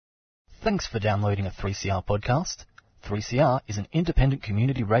Thanks for downloading a 3CR podcast. 3CR is an independent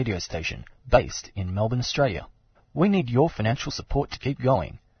community radio station based in Melbourne, Australia. We need your financial support to keep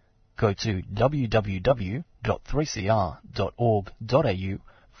going. Go to www.3cr.org.au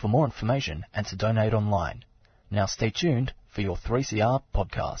for more information and to donate online. Now stay tuned for your 3CR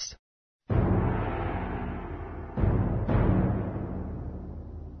podcast.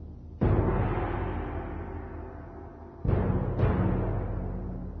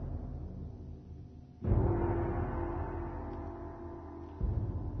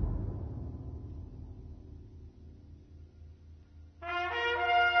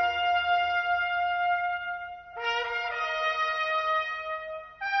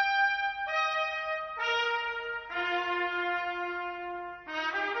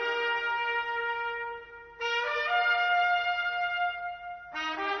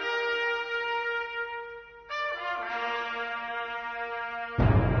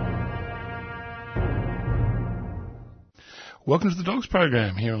 Welcome to the Dogs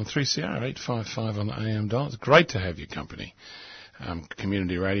Program here on 3CR 855 on the AM dial. It's great to have your company.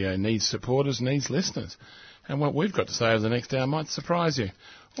 Community radio needs supporters, needs listeners. And what we've got to say over the next hour might surprise you,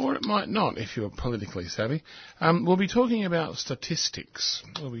 or it might not if you're politically savvy. We'll be talking about statistics.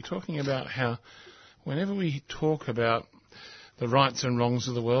 We'll be talking about how whenever we talk about the rights and wrongs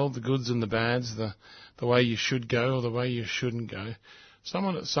of the world, the goods and the bads, the way you should go or the way you shouldn't go,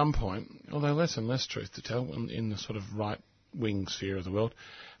 someone at some point, although less and less truth to tell in the sort of right-wing sphere of the world,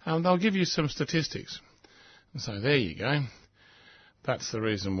 they'll give you some statistics. And so there you go. That's the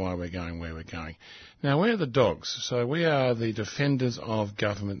reason why we're going where we're going. Now, we're the Dogs, so we are the defenders of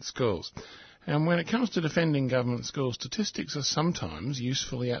government schools. And when it comes to defending government schools, statistics are sometimes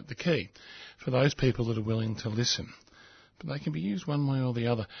usefully at the key for those people that are willing to listen. But they can be used one way or the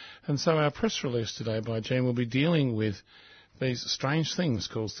other. And so our press release today by Jean will be dealing with these strange things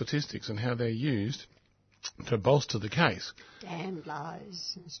called statistics and how they're used to bolster the case. Damned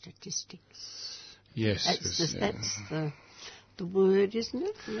lies and statistics. Yes. That's the word, isn't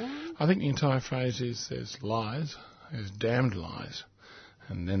it? No? I think the entire phrase is there's lies, there's damned lies,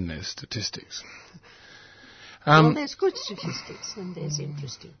 and then there's statistics. Well, there's good statistics and there's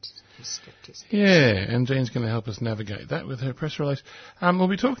interesting statistics. Yeah, and Jean's going to help us navigate that with her press release. We'll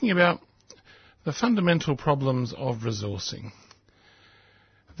be talking about the fundamental problems of resourcing.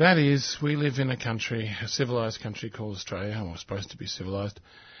 That is, we live in a country, a civilised country called Australia, and we're supposed to be civilised.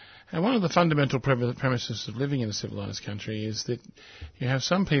 And one of the fundamental premises of living in a civilised country is that you have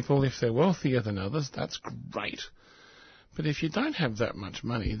some people, if they're wealthier than others, that's great. But if you don't have that much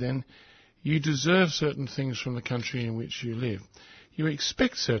money, then you deserve certain things from the country in which you live. You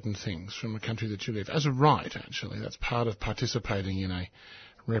expect certain things from the country that you live, as a right, actually. That's part of participating in a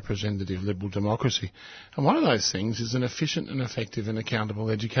representative liberal democracy. And one of those things is an efficient and effective and accountable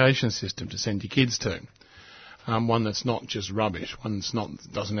education system to send your kids to. One that's not just rubbish, one that's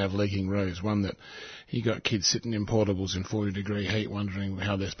doesn't have leaking roofs, one that you got kids sitting in portables in 40-degree heat wondering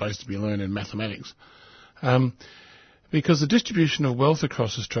how they're supposed to be learning mathematics. Because the distribution of wealth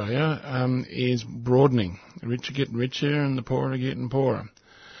across Australia is broadening. The rich are getting richer and the poor are getting poorer.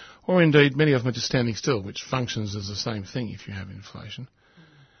 Or indeed, many of them are just standing still, which functions as the same thing if you have inflation.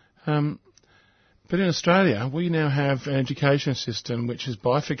 But in Australia, we now have an education system which is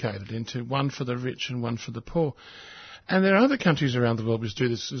bifurcated into one for the rich and one for the poor. And there are other countries around the world which do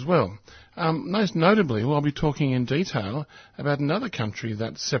this as well. Most notably, I'll be talking in detail about another country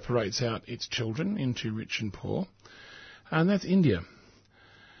that separates out its children into rich and poor, and that's India.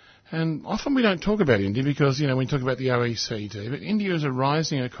 And often we don't talk about India because, we talk about the OECD, but India is a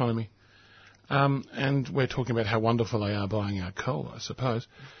rising economy, and we're talking about how wonderful they are buying our coal, I suppose.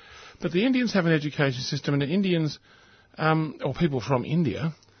 But the Indians have an education system, and the Indians, or people from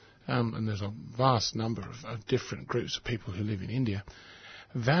India, and there's a vast number of different groups of people who live in India,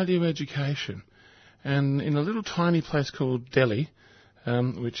 value education. And in a little tiny place called Delhi,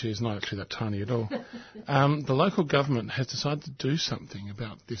 which is not actually that tiny at all, the local government has decided to do something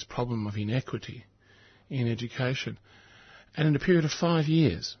about this problem of inequity in education. And in a period of 5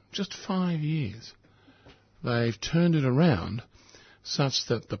 years, just 5 years, they've turned it around such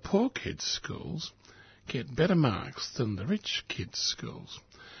that the poor kids' schools get better marks than the rich kids' schools.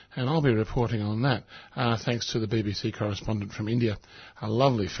 And I'll be reporting on that thanks to the BBC correspondent from India, a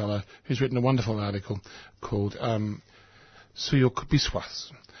lovely fellow who's written a wonderful article called Suyuk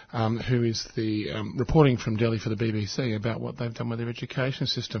Biswas, who is the reporting from Delhi for the BBC about what they've done with their education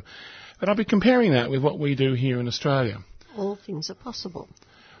system. But I'll be comparing that with what we do here in Australia. All things are possible.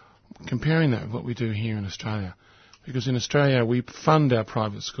 Comparing that with what we do here in Australia. Because in Australia we fund our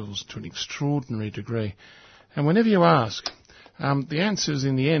private schools to an extraordinary degree. And whenever you ask The answers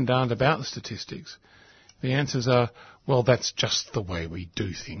in the end aren't about the statistics. The answers are, well, that's just the way we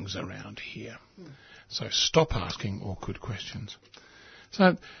do things around here. So stop asking awkward questions.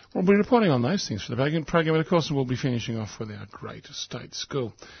 So we'll be reporting on those things for the program, and of course we'll be finishing off with our great state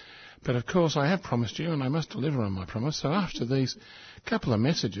school. But of course I have promised you, and I must deliver on my promise, so after these couple of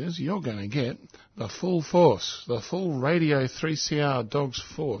messages you're going to get the full force, the full Radio 3CR Dogs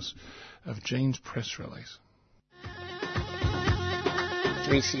force of Jean's press release.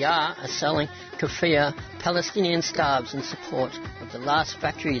 3CR are selling keffiyeh Palestinian scarves in support of the last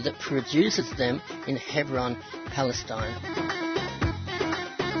factory that produces them in Hebron, Palestine.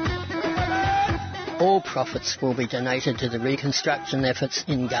 All profits will be donated to the reconstruction efforts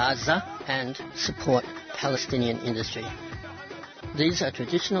in Gaza and support Palestinian industry. These are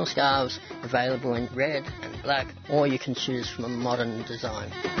traditional scarves available in red and black, or you can choose from a modern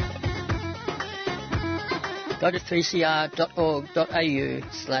design. Go to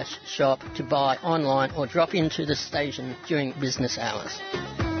 3cr.org.au/shop to buy online or drop into the station during business hours.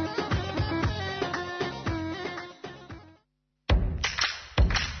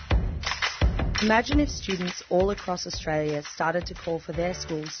 Imagine if students all across Australia started to call for their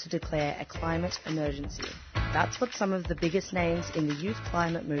schools to declare a climate emergency. That's what some of the biggest names in the youth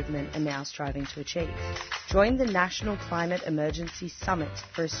climate movement are now striving to achieve. Join the National Climate Emergency Summit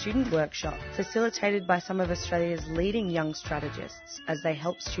for a student workshop facilitated by some of Australia's leading young strategists as they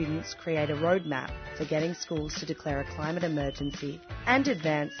help students create a roadmap for getting schools to declare a climate emergency and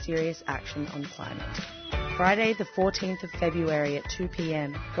advance serious action on climate. Friday the 14th of February at 2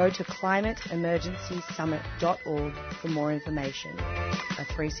 p.m. Go to climateemergencysummit.org for more information. A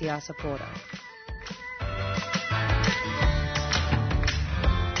 3CR supporter.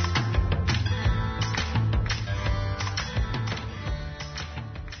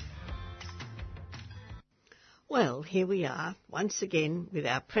 Well, here we are once again with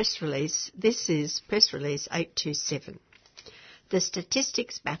our press release. This is press release 827. The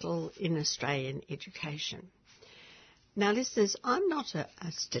Statistics Battle in Australian Education. Now, listeners, I'm not a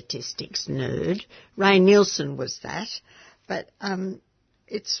statistics nerd. Ray Nielsen was that. But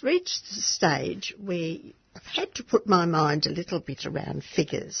it's reached the stage where I've had to put my mind a little bit around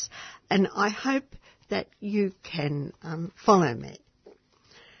figures. And I hope that you can follow me.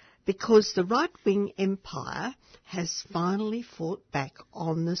 Because the right-wing empire has finally fought back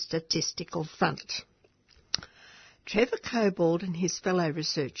on the statistical front. Trevor Cobbold and his fellow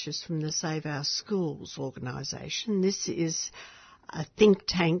researchers from the Save Our Schools organisation, this is a think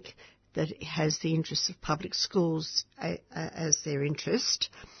tank that has the interests of public schools as their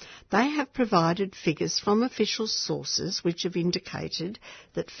interest, they have provided figures from official sources which have indicated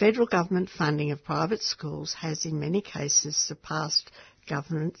that federal government funding of private schools has in many cases surpassed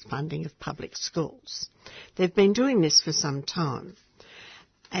government funding of public schools. They've been doing this for some time,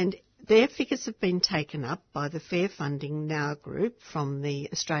 and their figures have been taken up by the Fair Funding Now group from the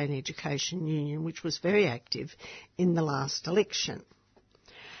Australian Education Union, which was very active in the last election.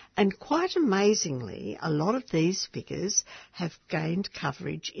 And quite amazingly, a lot of these figures have gained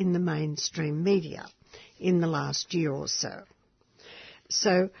coverage in the mainstream media in the last year or so.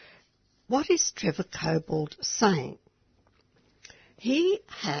 So, what is Trevor Cobbold saying? He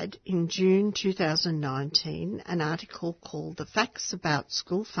had, in June 2019, an article called The Facts About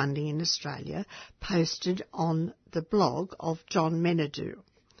School Funding in Australia posted on the blog of John Menadue,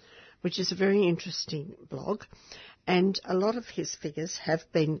 which is a very interesting blog, and a lot of his figures have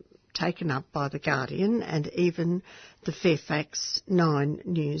been taken up by The Guardian and even the Fairfax 9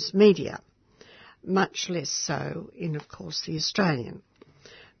 news media, much less so in, of course, The Australian.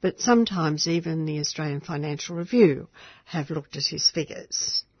 But sometimes even the Australian Financial Review have looked at his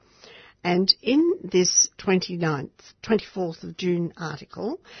figures. And in this 24th of June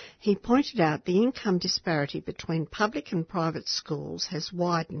article, he pointed out the income disparity between public and private schools has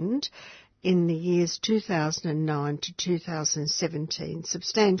widened in the years 2009 to 2017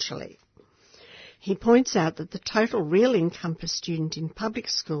 substantially. He points out that the total real income per student in public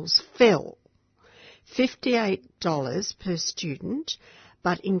schools fell $58 per student,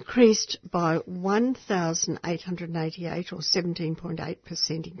 but increased by $1,888 or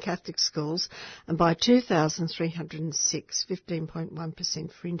 17.8% in Catholic schools and by $2,306,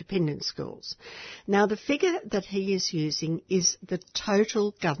 15.1% for independent schools. Now, the figure that he is using is the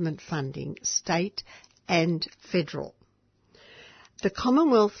total government funding, state and federal. The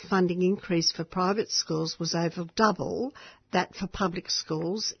Commonwealth funding increase for private schools was over double that for public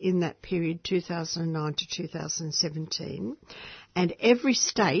schools in that period 2009 to 2017, and every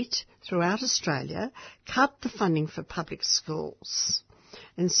state throughout Australia cut the funding for public schools.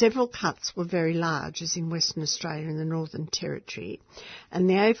 and several cuts were very large, as in Western Australia and the Northern Territory, and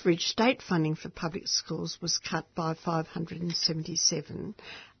the average state funding for public schools was cut by $577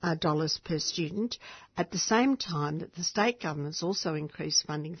 per student, at the same time that the state governments also increased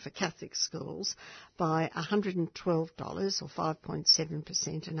funding for Catholic schools by $112 or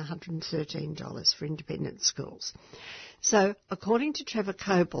 5.7% and $113 for independent schools. So, according to Trevor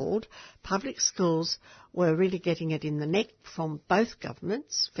Cobbold, public schools were really getting it in the neck from both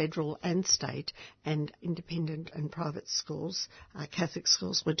governments, federal and state, and independent and private schools. Catholic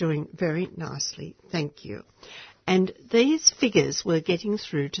schools were doing very nicely, thank you. And these figures were getting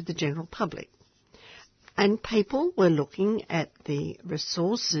through to the general public. And people were looking at the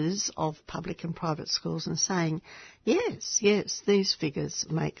resources of public and private schools and saying, yes, these figures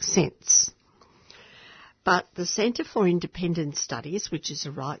make sense. But the Centre for Independent Studies, which is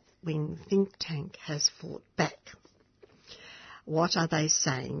a right-wing think tank, has fought back. What are they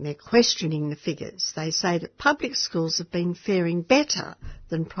saying? They're questioning the figures. They say that public schools have been faring better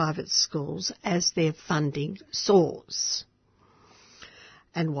than private schools as their funding soars.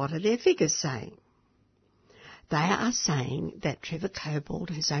 And what are their figures saying? They are saying that Trevor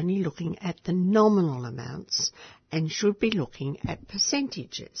Cobbold is only looking at the nominal amounts and should be looking at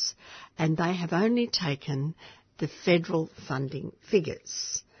percentages. And they have only taken the federal funding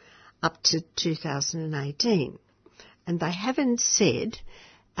figures up to 2018. And they haven't said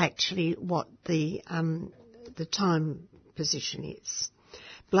actually what the time position is.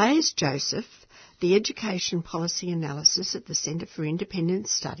 Blaise Joseph, the Education Policy Analysis at the Centre for Independent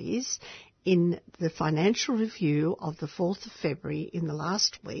Studies, in the financial review of the 4th of February in the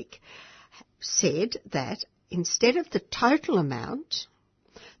last week, said that instead of the total amount,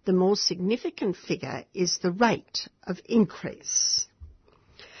 the more significant figure is the rate of increase.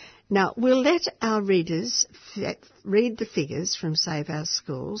 Now, we'll let our readers read the figures from Save Our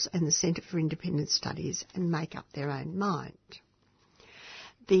Schools and the Centre for Independent Studies and make up their own mind.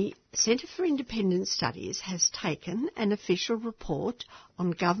 The Centre for Independent Studies has taken an official report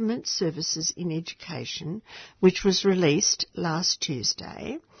on government services in education, which was released last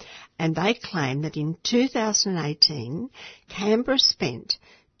Tuesday, and they claim that in 2018, Canberra spent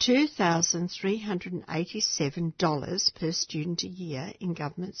 $2,387 per student a year in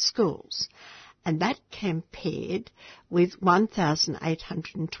government schools, and that compared with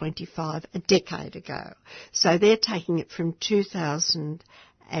 $1,825 a decade ago. So they're taking it from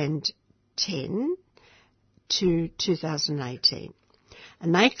 2010 to 2018.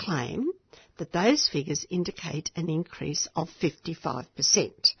 And they claim that those figures indicate an increase of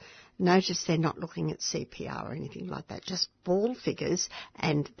 55%. Notice they're not looking at CPR or anything like that, just bald figures,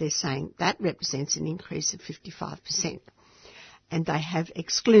 and they're saying that represents an increase of 55%. And they have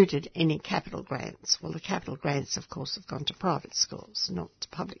excluded any capital grants. Well, the capital grants, of course, have gone to private schools, not to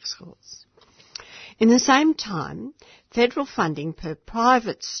public schools. In the same time, federal funding per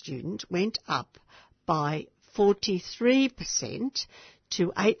private student went up by 43%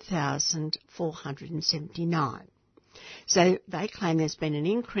 to $8,479. So they claim there's been an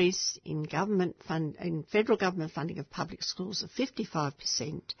increase in federal government funding of public schools of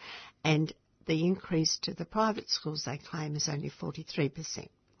 55%, and the increase to the private schools, they claim, is only 43%.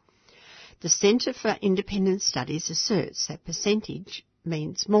 The Centre for Independent Studies asserts that percentage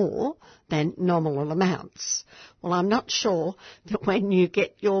means more than nominal amounts. Well, I'm not sure that when you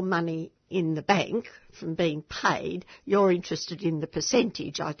get your money in the bank from being paid, you're interested in the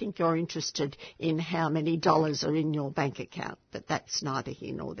percentage. I think you're interested in how many dollars are in your bank account, but that's neither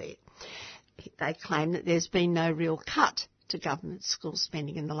here nor there. They claim that there's been no real cut to government school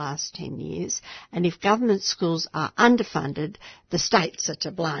spending in the last 10 years, and if government schools are underfunded, the states are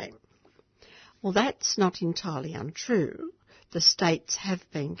to blame. Well, that's not entirely untrue. The states have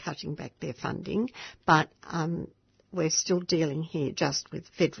been cutting back their funding, but we're still dealing here just with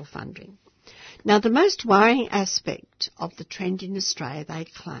federal funding. Now, the most worrying aspect of the trend in Australia, they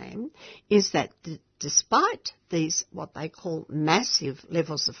claim, is that despite these, what they call massive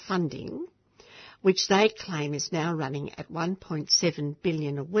levels of funding, which they claim is now running at $1.7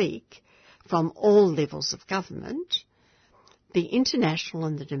 billion a week from all levels of government, the international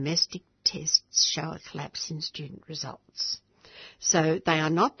and the domestic tests show a collapse in student results. So they are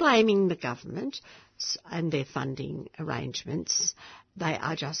not blaming the government and their funding arrangements. They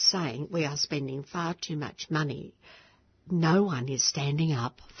are just saying we are spending far too much money. No one is standing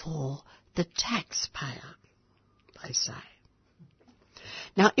up for the taxpayer, they say.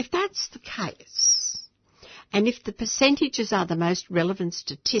 Now, if that's the case, and if the percentages are the most relevant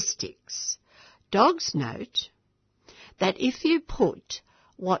statistics, Dogs note that if you put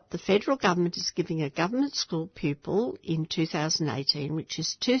what the federal government is giving a government school pupil in 2018, which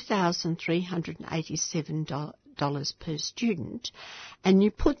is $2,387 per student, and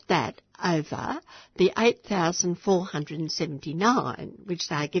you put that over the $8,479 which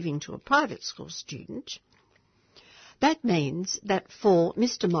they are giving to a private school student, that means that for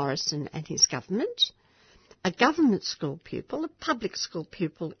Mr Morrison and his government, a government school pupil, a public school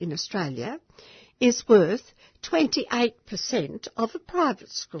pupil in Australia, is worth 28% of a private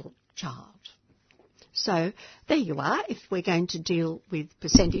school child. So there you are. If we're going to deal with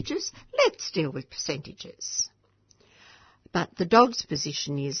percentages, let's deal with percentages. But the dog's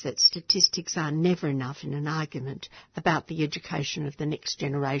position is that statistics are never enough in an argument about the education of the next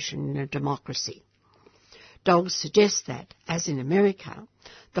generation in a democracy. Dogs suggest that, as in America,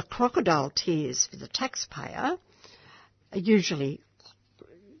 the crocodile tears for the taxpayer are usually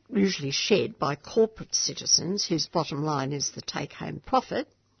shed by corporate citizens whose bottom line is the take-home profit.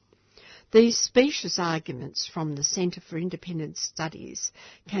 These specious arguments from the Centre for Independent Studies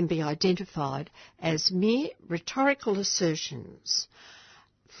can be identified as mere rhetorical assertions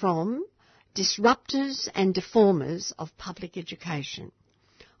from disruptors and deformers of public education.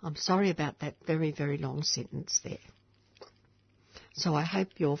 I'm sorry about that very, very long sentence there. So I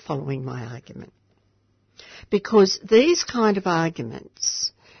hope you're following my argument. Because these kind of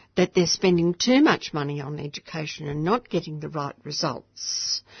arguments, that they're spending too much money on education and not getting the right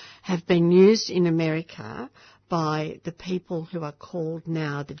results, have been used in America by the people who are called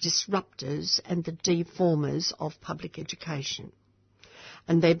now the disruptors and the deformers of public education.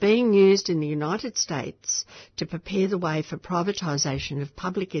 And they're being used in the United States to prepare the way for privatisation of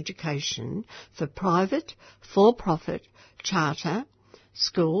public education for private, for-profit, charter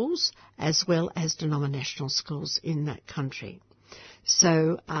schools as well as denominational schools in that country.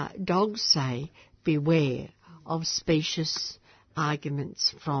 So dogs say beware of specious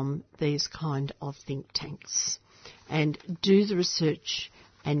arguments from these kind of think tanks, and do the research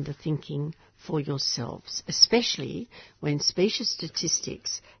and the thinking for yourselves, especially when specious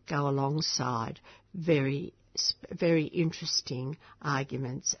statistics go alongside very, very interesting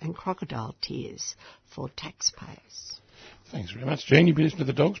arguments and crocodile tears for taxpayers. Thanks very much, Jean. You've been listening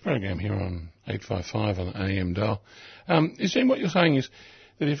to the Dogs program here on 855 on the AM dial. Jean, what you're saying is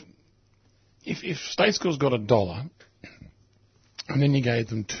that if state schools got $1 and then you gave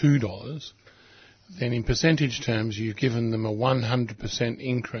them $2, then in percentage terms you've given them a 100%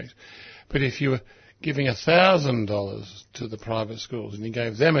 increase. But if you were giving $1,000 to the private schools and you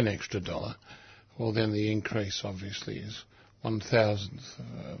gave them an extra $1, well, then the increase obviously is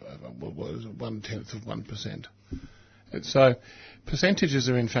 1/1000th of 1%. So percentages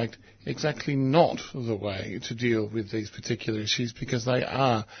are in fact exactly not the way to deal with these particular issues, because they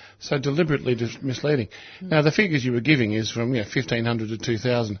are so deliberately misleading. Now, the figures you were giving is from 1,500 to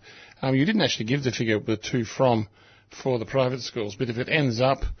 2,000. You didn't actually give the figure with to from for the private schools, but if it ends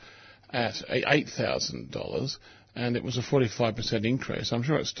up at $8,000 and it was a 45% increase, I'm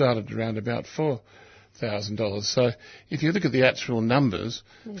sure it started around about $4,000. So if you look at the actual numbers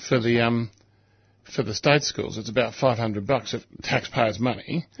for the state schools, it's about $500 of taxpayers'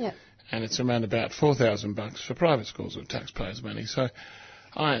 money, and it's around about $4,000 for private schools of taxpayers' money. So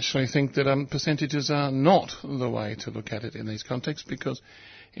I actually think that percentages are not the way to look at it in these contexts, because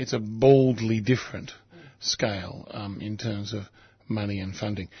it's a boldly different scale in terms of money and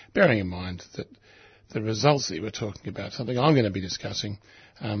funding, bearing in mind that the results that you were talking about, something I'm going to be discussing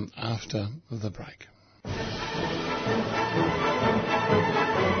after the break.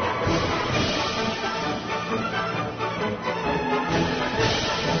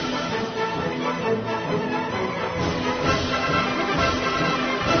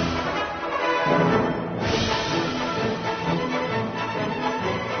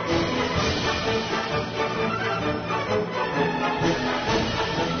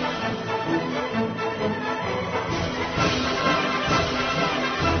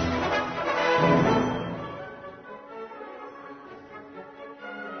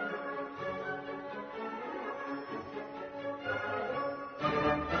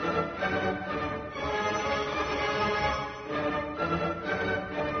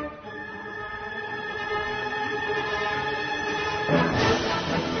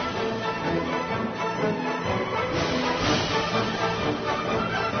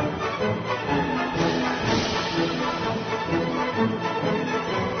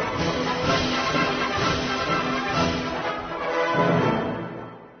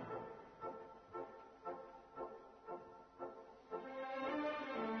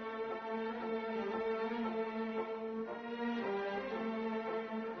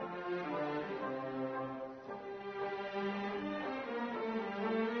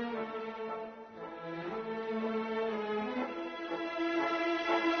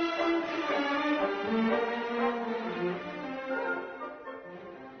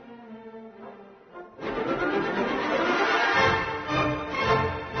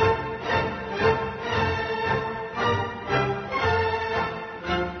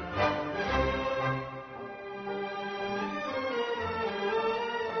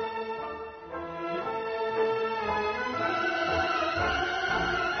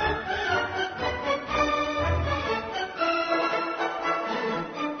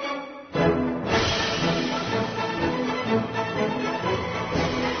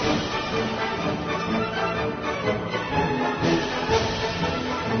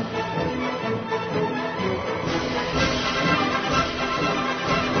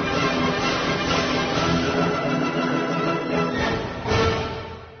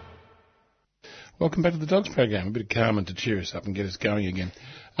 Welcome back to the Dogs program. A bit of Carmen to cheer us up and get us going again.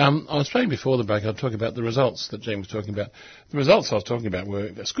 I was saying before the break, I'll talk about the results that Jean was talking about. The results I was talking about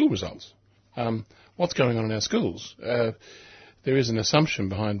were school results. What's going on in our schools? There is an assumption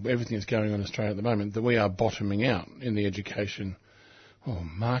behind everything that's going on in Australia at the moment that we are bottoming out in the education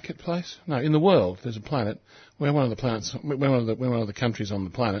marketplace. No, in the world, there's a planet. We're one of the countries on the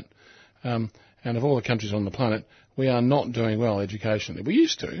planet, and of all the countries on the planet, we are not doing well educationally. We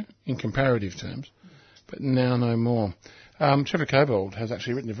used to, in comparative terms, but now no more. Trevor Cobbold has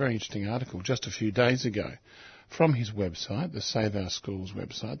actually written a very interesting article just a few days ago from his website, the Save Our Schools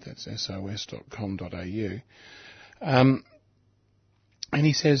website, that's sos.com.au. And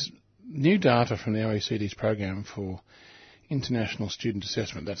he says new data from the OECD's program for International Student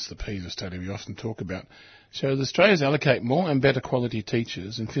Assessment, that's the PISA study we often talk about, shows Australians allocate more and better quality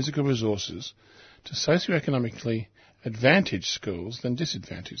teachers and physical resources to socioeconomically advantaged schools than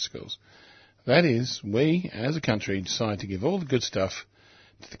disadvantaged schools. That is, we, as a country, decide to give all the good stuff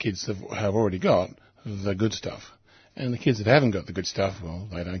to the kids that have already got the good stuff. And the kids that haven't got the good stuff, well,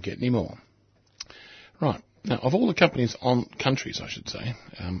 they don't get any more. Right. Now, of all the countries on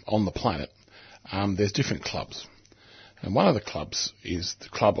the planet, there's different clubs. And one of the clubs is the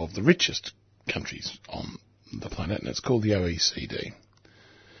club of the richest countries on the planet, and it's called the OECD.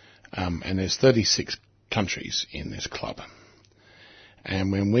 And there's 36 countries in this club.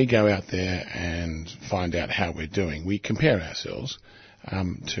 And when we go out there and find out how we're doing, we compare ourselves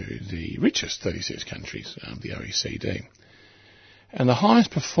to the richest 36 countries, the OECD. And the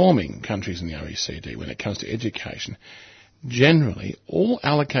highest performing countries in the OECD when it comes to education generally all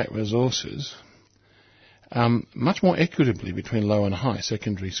allocate resources much more equitably between low and high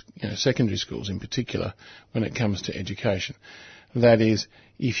secondary schools in particular when it comes to education. That is,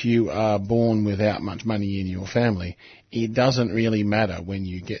 if you are born without much money in your family, it doesn't really matter when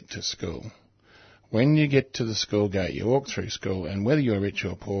you get to school. When you get to the school gate, you walk through school, and whether you're rich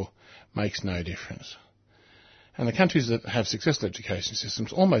or poor makes no difference. And the countries that have successful education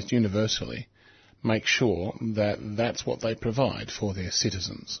systems almost universally make sure that that's what they provide for their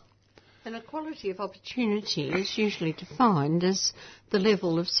citizens. And equality of opportunity is usually defined as the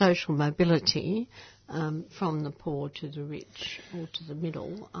level of social mobility from the poor to the rich or to the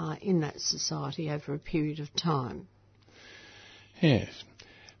middle in that society over a period of time. Yes.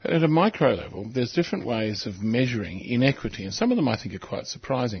 But at a micro level, there's different ways of measuring inequity, and some of them I think are quite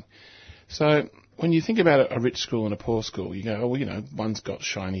surprising. So when you think about a rich school and a poor school, you go, one's got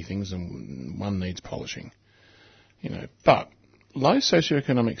shiny things and one needs polishing. But low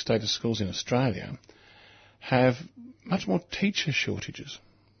socioeconomic status schools in Australia have much more teacher shortages.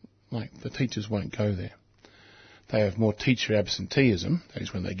 Like, the teachers won't go there. They have more teacher absenteeism. That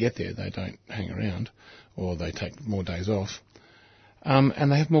is, when they get there, they don't hang around, or they take more days off. And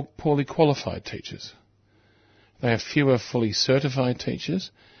they have more poorly qualified teachers. They have fewer fully certified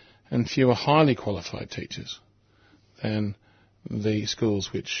teachers and fewer highly qualified teachers than the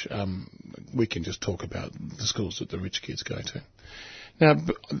schools which we can just talk about, the schools that the rich kids go to. Now,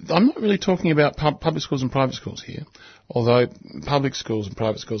 I'm not really talking about public schools and private schools here, although public schools and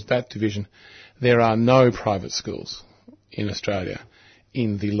private schools, that division, there are no private schools in Australia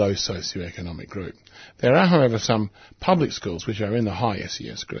in the low socioeconomic group. There are, however, some public schools which are in the high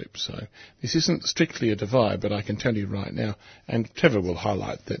SES group, so this isn't strictly a divide, but I can tell you right now, and Trevor will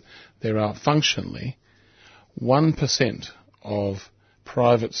highlight that there are functionally 1% of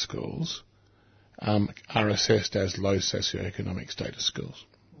private schools are assessed as low socioeconomic status schools.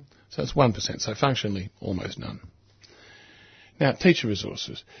 So it's 1%, so functionally almost none. Now, teacher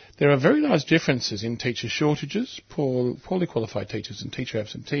resources. There are very large differences in teacher shortages, poorly qualified teachers, and teacher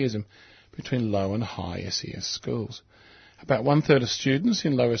absenteeism between low and high SES schools. About 1/3 of students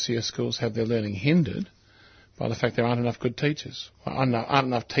in low SES schools have their learning hindered by the fact there aren't enough good teachers, aren't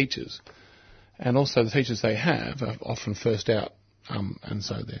enough teachers. And also the teachers they have are often first out, and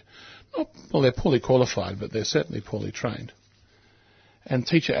so they're poorly qualified, but they're certainly poorly trained. And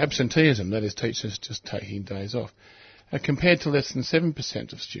teacher absenteeism, that is, teachers just taking days off, are compared to less than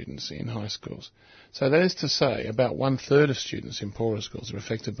 7% of students in high schools. So that is to say, about 1/3 of students in poorer schools are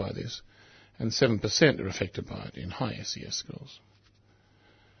affected by this, and 7% are affected by it in high SES schools.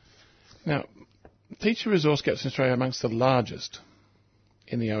 Now, teacher resource gaps in Australia are amongst the largest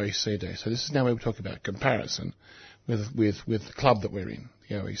in the OECD. So this is now where we talk about comparison with the club that we're in,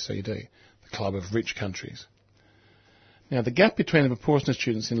 the OECD, the club of rich countries. Now, the gap between the proportion of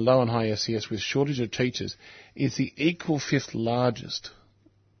students in low and high SES with shortage of teachers is the equal 5th largest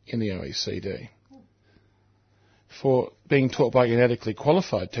in the OECD. For being taught by inadequately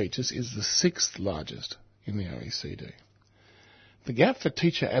qualified teachers is the 6th largest in the OECD. The gap for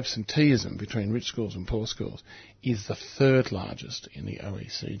teacher absenteeism between rich schools and poor schools is the third largest in the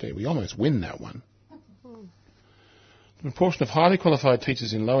OECD. We almost win that one. The proportion of highly qualified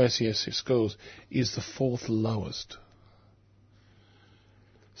teachers in low SES schools is the fourth lowest.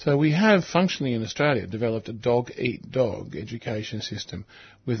 So we have functionally in Australia developed a dog-eat-dog education system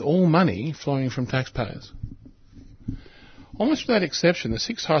with all money flowing from taxpayers. Almost without exception, the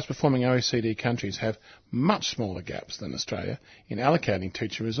 6 highest performing OECD countries have much smaller gaps than Australia in allocating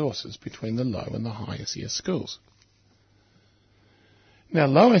teacher resources between the low and the high SES schools. Now,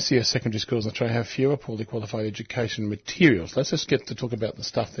 low SES secondary schools in Australia have fewer poorly qualified education materials. Let's just get to talk about the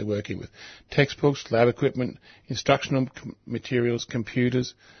stuff they're working with. Textbooks, lab equipment, instructional materials,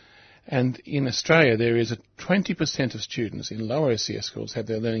 computers. And in Australia, there is 20% of students in lower SES schools have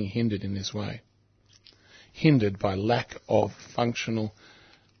their learning hindered in this way. Hindered by lack of functional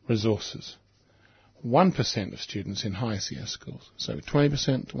resources. 1% of students in high SES schools. So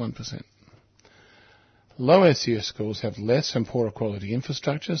 20% to 1%. Low SES schools have less and poorer quality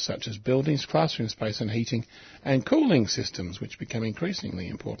infrastructure, such as buildings, classroom space and heating and cooling systems, which become increasingly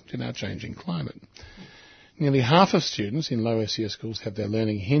important in our changing climate. Nearly half of students in low SES schools have their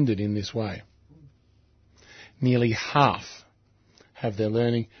learning hindered in this way. Nearly half have their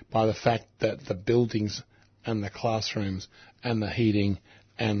learning by the fact that the buildings and the classrooms and the heating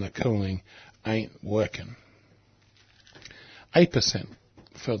and the cooling ain't working. 8%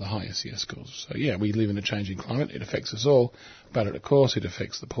 for the high SES schools. So yeah, we live in a changing climate. It affects us all, but of course it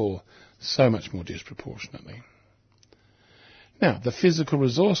affects the poor so much more disproportionately. Now, the physical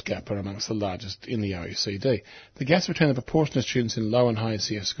resource gap are amongst the largest in the OECD. The gaps between the proportion of students in low and high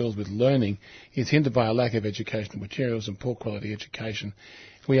SES schools with learning is hindered by a lack of educational materials and poor quality education.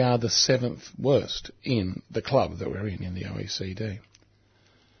 We are the 7th worst in the club that we're in the OECD.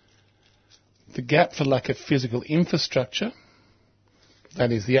 The gap for lack of physical infrastructure,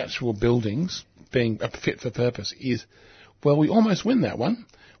 that is the actual buildings being fit for purpose, is, well, we almost win that one.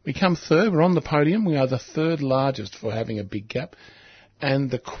 We come third, we're on the podium, we are the third largest for having a big gap.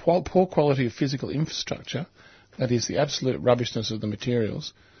 And the poor quality of physical infrastructure, that is the absolute rubbishness of the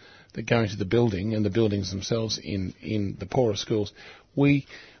materials that go into the building and the buildings themselves in the poorer schools, we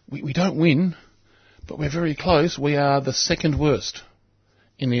don't win, but we're very close. We are the 2nd worst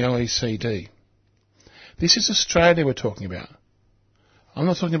in the OECD. This is Australia we're talking about. I'm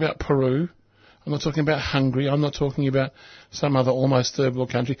not talking about Peru. I'm not talking about Hungary. I'm not talking about some other almost third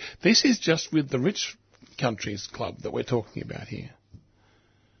world country. This is just with the rich countries club that we're talking about here.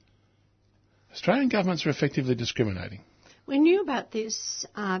 Australian governments are effectively discriminating. We knew about this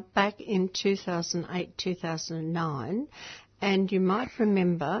back in 2008-2009, and you might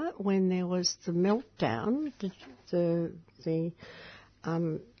remember when there was the meltdown, the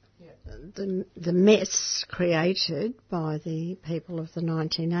mess created by the people of the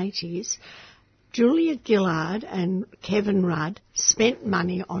 1980s. Julia Gillard and Kevin Rudd spent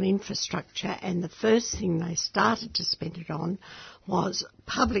money on infrastructure, and the first thing they started to spend it on was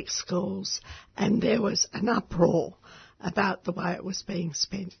public schools, and there was an uproar about the way it was being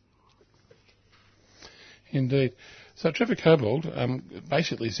spent. Indeed. So Trevor Cobbold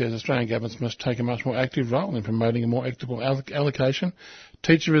basically says Australian governments must take a much more active role in promoting a more equitable allocation,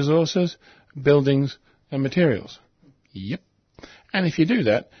 teacher resources, buildings and materials. Yep. And if you do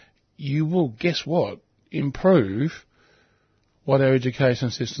that, you will, guess what, improve what our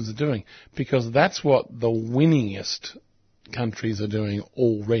education systems are doing, because that's what the winningest countries are doing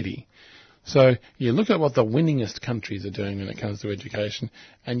already. So you look at what the winningest countries are doing when it comes to education,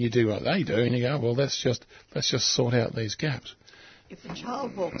 and you do what they do, and you go, well, let's just sort out these gaps. If a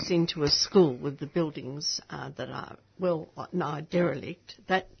child walks into a school with the buildings that are, derelict,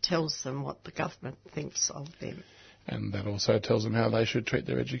 that tells them what the government thinks of them. And that also tells them how they should treat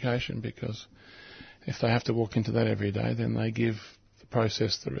their education, because if they have to walk into that every day, then they give the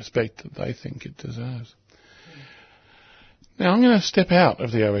process the respect that they think it deserves. Now, I'm going to step out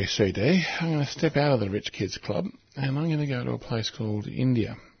of the OECD. I'm going to step out of the Rich Kids Club, and I'm going to go to a place called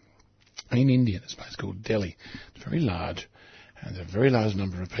India. In India, there's a place called Delhi. It's very large, and there's a very large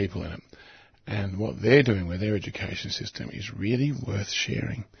number of people in it. And what they're doing with their education system is really worth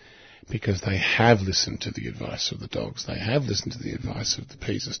sharing, because they have listened to the advice of the dogs. They have listened to the advice of the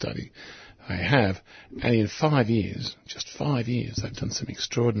PISA study. They have. And in 5 years, just 5 years, they've done some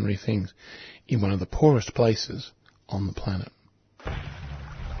extraordinary things in one of the poorest places on the planet.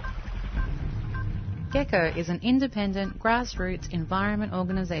 GECO is an independent, grassroots environment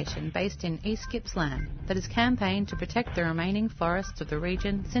organisation based in East Gippsland that has campaigned to protect the remaining forests of the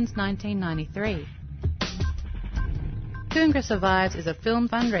region since 1993. Goongerah Survives is a film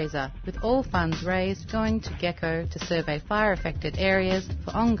fundraiser, with all funds raised going to Gecko to survey fire-affected areas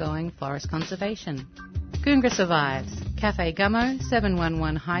for ongoing forest conservation. Goongerah Survives, Cafe Gummo,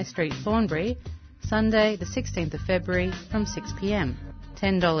 711 High Street, Thornbury, Sunday the 16th of February from 6pm.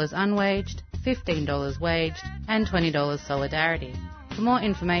 $10 unwaged, $15 waged and $20 solidarity. For more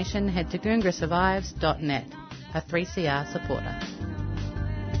information, head to goongerahsurvives.net, a 3CR supporter.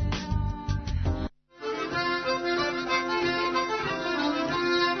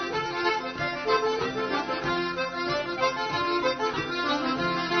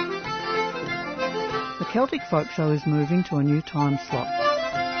 The Celtic Folk Show is moving to a new time slot.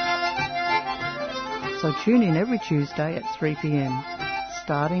 So tune in every Tuesday at 3pm,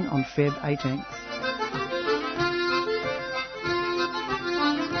 starting on Feb 18th.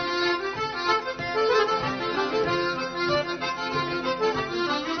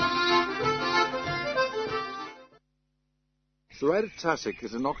 Serrated tussock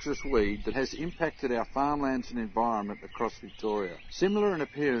is a noxious weed that has impacted our farmlands and environment across Victoria. Similar in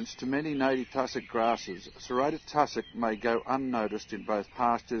appearance to many native tussock grasses, serrated tussock may go unnoticed in both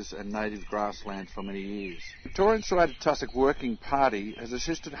pastures and native grasslands for many years. Victorian Serrated Tussock Working Party has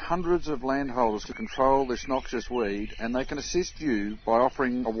assisted hundreds of landholders to control this noxious weed, and they can assist you by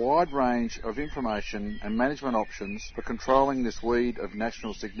offering a wide range of information and management options for controlling this weed of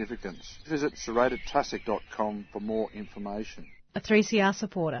national significance. Visit serratedtussock.com for more information. A 3CR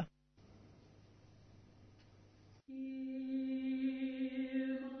supporter.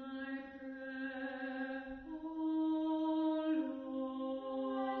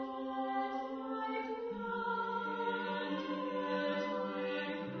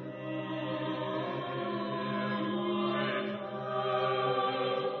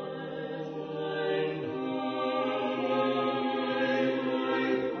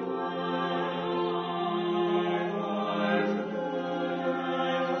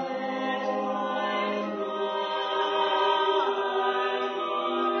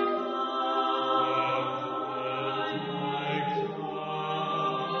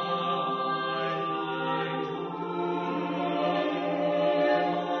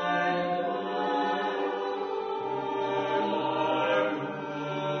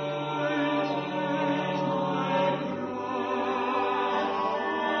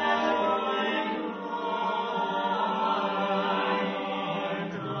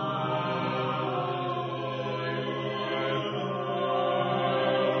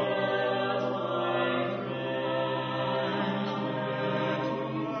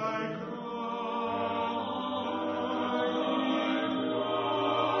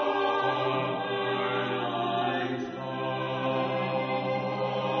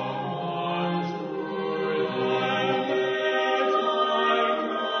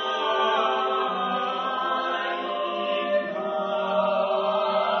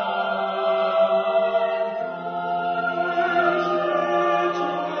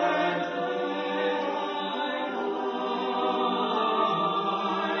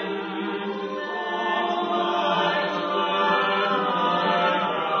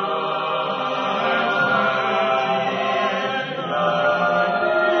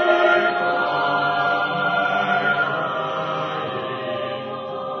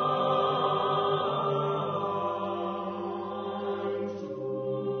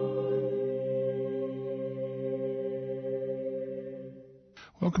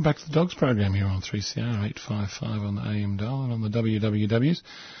 Welcome back to the Dogs program here on 3CR 855 on the AM dial and on the WWWs.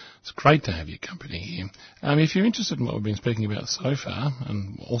 It's great to have your company here. If you're interested in what we've been speaking about so far,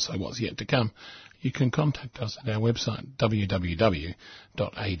 and also what's yet to come, you can contact us at our website,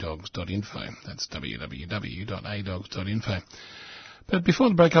 www.adogs.info. That's www.adogs.info. But before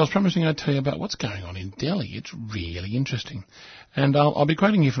the break, I was promising I'd tell you about what's going on in Delhi. It's really interesting. And I'll be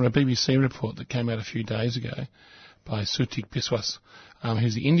quoting you from a BBC report that came out a few days ago by Sutik Biswas,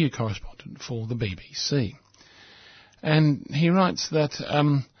 who's the India correspondent for the BBC. And he writes that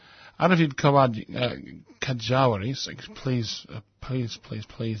Aravind Kajawari, please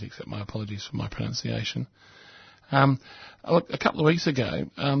accept my apologies for my pronunciation. A couple of weeks ago,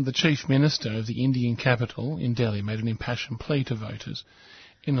 the Chief Minister of the Indian capital in Delhi made an impassioned plea to voters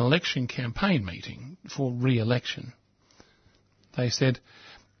in an election campaign meeting for re-election. They said,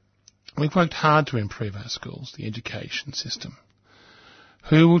 "We've worked hard to improve our schools, the education system.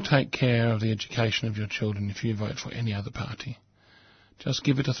 Who will take care of the education of your children if you vote for any other party? Just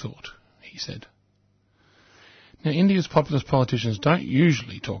give it a thought," he said. Now, India's populist politicians don't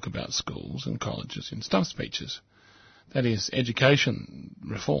usually talk about schools and colleges in stump speeches. That is, education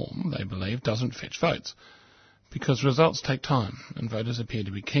reform, they believe, doesn't fetch votes, because results take time and voters appear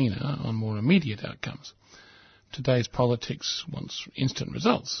to be keener on more immediate outcomes. Today's politics wants instant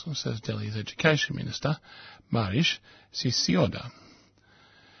results, says Delhi's Education Minister, Manish Sisodia.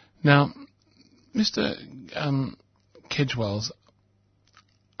 Now, Mr. Kejriwal's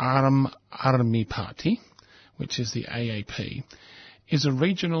Aam Aadmi Party, which is the AAP, is a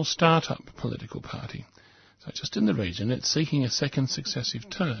regional start-up political party. So just in the region, it's seeking a second successive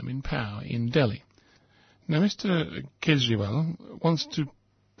term in power in Delhi. Now, Mr. Kejriwal wants to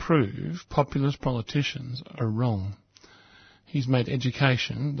prove populist politicians are wrong. He's made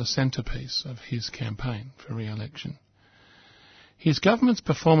education the centrepiece of his campaign for re-election. His government's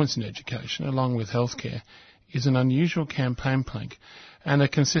performance in education, along with healthcare, is an unusual campaign plank and a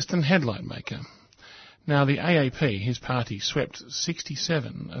consistent headline maker. Now, the AAP, his party, swept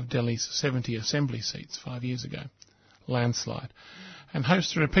 67 of Delhi's 70 assembly seats 5 years ago, landslide, and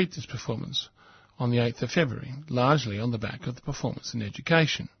hopes to repeat this performance on the 8th of February, largely on the back of the performance in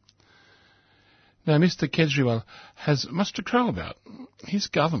education. Now, Mr. Kejriwal has much to crow about. His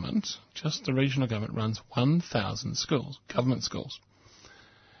government, just the regional government, runs 1,000 schools, government schools,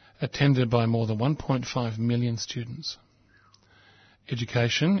 attended by more than 1.5 million students.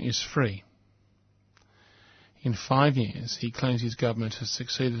 Education is free. In 5 years, he claims his government has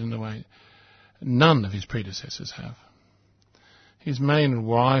succeeded in a way none of his predecessors have. His main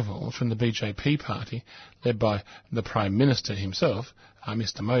rival from the BJP party, led by the Prime Minister himself,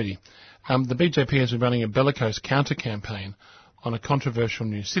 Mr. Modi, the BJP has been running a bellicose counter-campaign on a controversial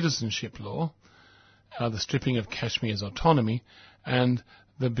new citizenship law, the stripping of Kashmir's autonomy, and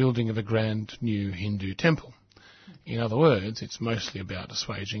the building of a grand new Hindu temple. In other words, it's mostly about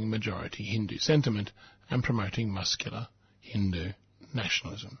assuaging majority Hindu sentiment and promoting muscular Hindu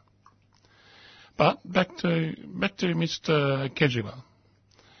nationalism. But back to Mr. Kejriwal.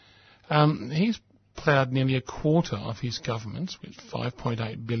 He's ploughed nearly a quarter of his government's with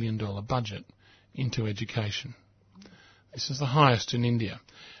 $5.8 billion budget into education. This is the highest in India,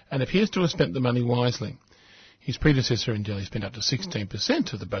 and appears to have spent the money wisely. His predecessor in Delhi spent up to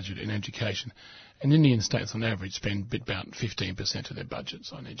 16% of the budget in education, and Indian states on average spend about 15% of their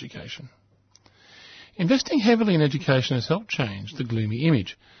budgets on education. Investing heavily in education has helped change the gloomy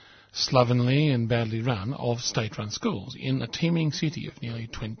image, slovenly and badly run, of state-run schools in a teeming city of nearly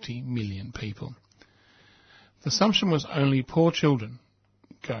 20 million people. The assumption was only poor children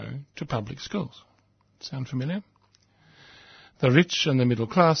go to public schools. Sound familiar? The rich and the middle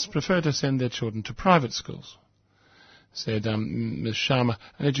class prefer to send their children to private schools, said Ms. Sharma,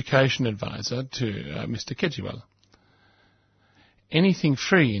 an education advisor to Mr. Kejriwal. Anything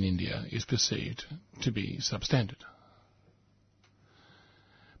free in India is perceived to be substandard.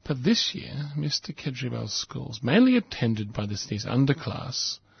 But this year, Mr. Kejriwal's schools, mainly attended by the city's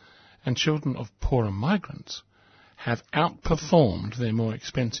underclass and children of poorer migrants, have outperformed their more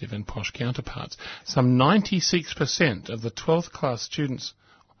expensive and posh counterparts. Some 96% of the 12th class students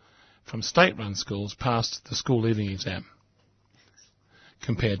from state-run schools passed the school leaving exam,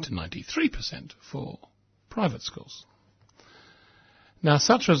 compared to 93% for private schools. Now,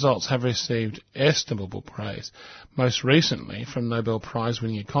 such results have received estimable praise, most recently from Nobel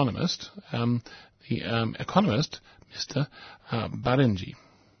Prize-winning economist, economist Mr. Banerjee.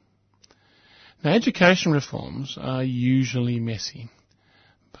 Now, education reforms are usually messy,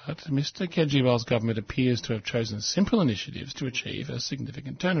 but Mr. Kejriwal's government appears to have chosen simple initiatives to achieve a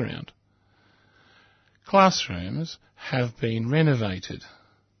significant turnaround. Classrooms have been renovated.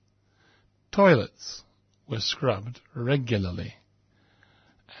 Toilets were scrubbed regularly,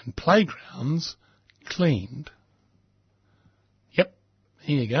 and playgrounds cleaned. Yep,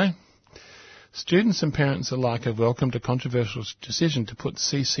 here you go. Students and parents alike have welcomed a controversial decision to put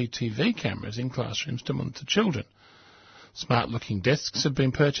CCTV cameras in classrooms to monitor children. Smart-looking desks have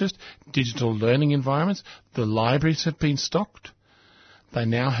been purchased, digital learning environments, the libraries have been stocked. They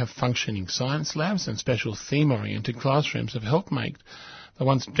now have functioning science labs, and special theme-oriented classrooms have helped make the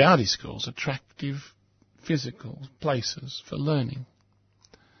once dowdy schools attractive physical places for learning.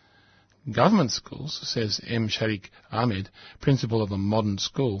 Government schools, says M. Sharik Ahmed, principal of a model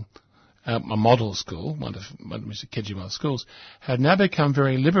school, one of Mr. Kejriwal's schools, have now become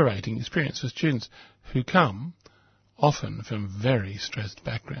very liberating experience for students who come often from very stressed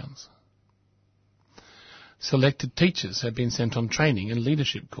backgrounds. Selected teachers have been sent on training and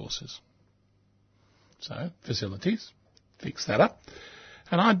leadership courses. So, facilities, fix that up.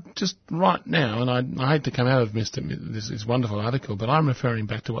 And I just, right now, and I hate to come out of this wonderful article, but I'm referring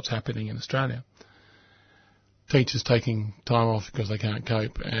back to what's happening in Australia. Teachers taking time off because they can't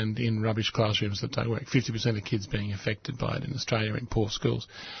cope, and in rubbish classrooms that don't work. 50% of kids being affected by it in Australia in poor schools.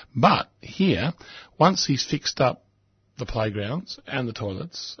 But here, once he's fixed up the playgrounds and the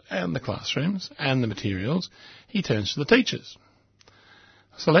toilets and the classrooms and the materials, he turns to the teachers.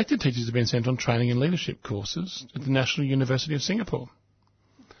 Selected teachers have been sent on training and leadership courses at the National University of Singapore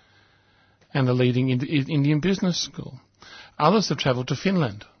and the leading Indian business school. Others have travelled to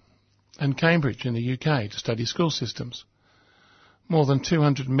Finland and Cambridge in the UK to study school systems. More than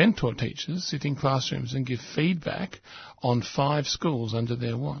 200 mentor teachers sit in classrooms and give feedback on 5 schools under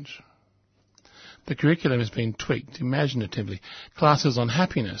their watch. The curriculum has been tweaked imaginatively. Classes on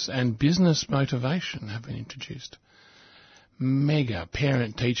happiness and business motivation have been introduced. Mega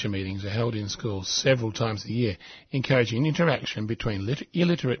parent-teacher meetings are held in schools several times a year, encouraging interaction between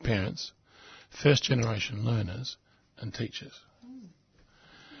illiterate parents, first-generation learners and teachers.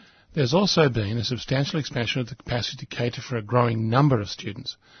 There's also been a substantial expansion of the capacity to cater for a growing number of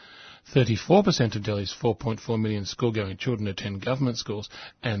students. 34% of Delhi's 4.4 million school-going children attend government schools,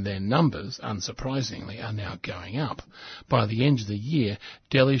 and their numbers, unsurprisingly, are now going up. By the end of the year,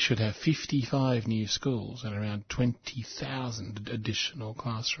 Delhi should have 55 new schools and around 20,000 additional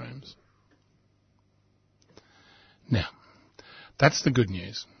classrooms. Now, that's the good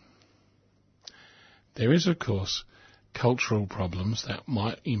news. There is, of course, cultural problems that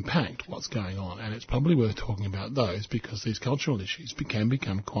might impact what's going on, and it's probably worth talking about those because these cultural issues can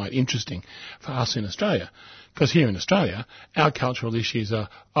become quite interesting for us in Australia. Because here in Australia, our cultural issues are,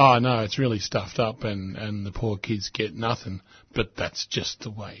 oh no, it's really stuffed up and the poor kids get nothing, but that's just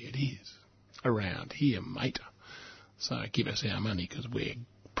the way it is around here, mate. So give us our money because we're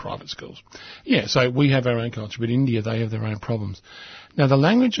private schools. Yeah, so we have our own culture, but in India they have their own problems. Now, the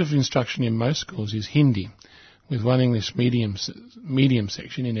language of instruction in most schools is Hindi, with one English medium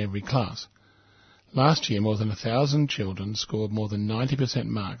section in every class. Last year, more than 1,000 children scored more than 90%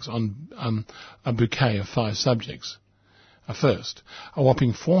 marks on a bouquet of 5 subjects. First, a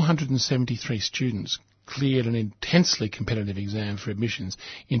whopping 473 students cleared an intensely competitive exam for admissions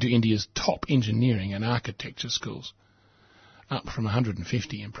into India's top engineering and architecture schools, up from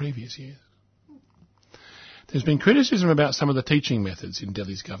 150 in previous years. There's been criticism about some of the teaching methods in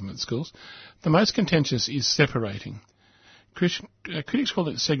Delhi's government schools. The most contentious is separating. Critics call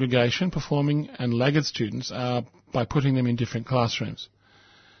it segregation, performing and laggard students by putting them in different classrooms.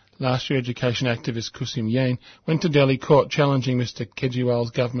 Last year, education activist Kusim Yain went to Delhi court challenging Mr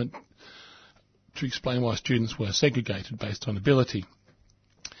Kejriwal's government to explain why students were segregated based on ability.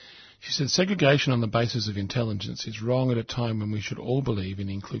 She said segregation on the basis of intelligence is wrong at a time when we should all believe in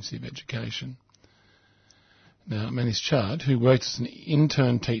inclusive education. Now, Manish Chad, who worked as an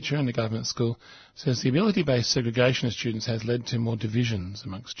intern teacher in a government school, says the ability-based segregation of students has led to more divisions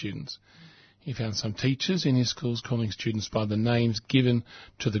amongst students. He found some teachers in his schools calling students by the names given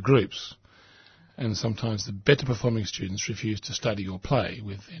to the groups, and sometimes the better-performing students refused to study or play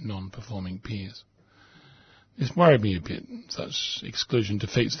with their non-performing peers. This worried me a bit. Such exclusion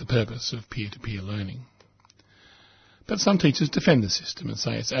defeats the purpose of peer-to-peer learning. But some teachers defend the system and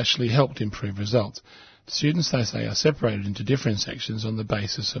say it's actually helped improve results. Students, they say, are separated into different sections on the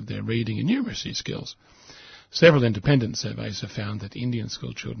basis of their reading and numeracy skills. Several independent surveys have found that Indian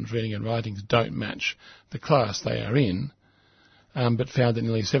school children's reading and writing don't match the class they are in, but found that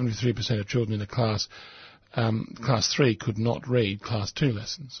nearly 73% of children in a class 3 could not read class 2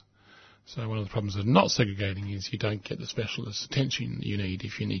 lessons. So one of the problems of not segregating is you don't get the specialist attention you need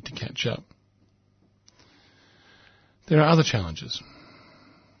if you need to catch up. There are other challenges.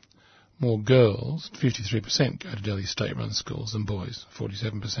 More girls, 53%, go to Delhi's state-run schools than boys,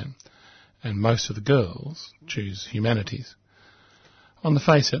 47%. And most of the girls choose humanities. On the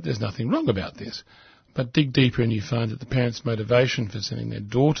face of it, there's nothing wrong about this. But dig deeper and you find that the parents' motivation for sending their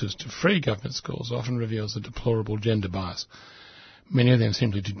daughters to free government schools often reveals a deplorable gender bias. Many of them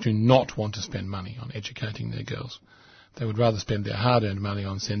simply do not want to spend money on educating their girls. They would rather spend their hard-earned money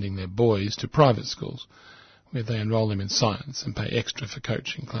on sending their boys to private schools, where they enrol them in science and pay extra for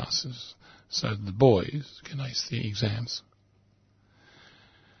coaching classes so that the boys can ace the exams.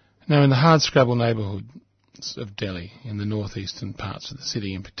 Now, in the hard-scrabble neighbourhoods of Delhi, in the northeastern parts of the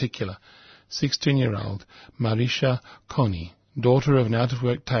city in particular, 16-year-old Marisha Koni, daughter of an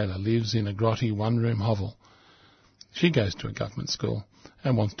out-of-work tailor, lives in a grotty one-room hovel. She goes to a government school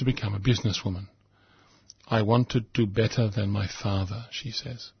and wants to become a businesswoman. I want to do better than my father, she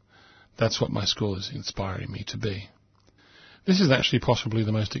says. That's what my school is inspiring me to be. This is actually possibly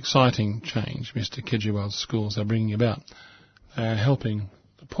the most exciting change Mr Kejriwal's schools are bringing about. They are helping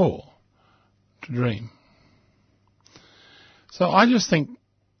the poor to dream. So I just think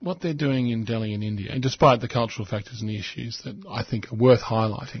what they're doing in Delhi and India, and despite the cultural factors and the issues that I think are worth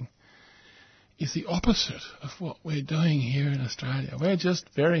highlighting, is the opposite of what we're doing here in Australia. We're just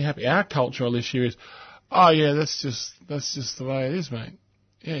very happy. Our cultural issue is, Oh, yeah, that's just the way it is, mate.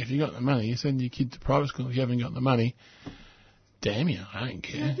 Yeah, if you got the money, you send your kid to private school. If you haven't got the money, damn you, I don't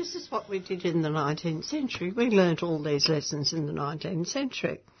care. Yeah, this is what we did in the 19th century. We learnt all these lessons in the 19th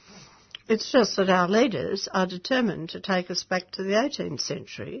century. It's just that our leaders are determined to take us back to the 18th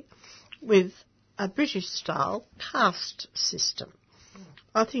century with a British-style caste system.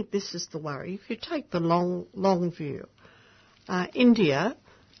 I think this is the worry. If you take the long view, India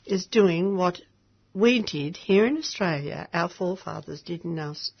is doing what we did here in Australia, our forefathers did in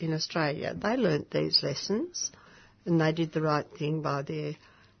Australia. They learnt these lessons and they did the right thing by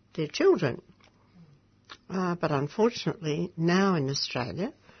their children. But unfortunately, now in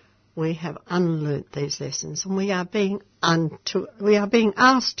Australia, we have unlearnt these lessons and we are being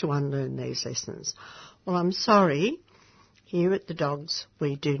asked to unlearn these lessons. Well, I'm sorry, here at the Dogs,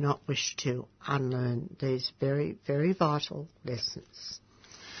 we do not wish to unlearn these very, very vital lessons.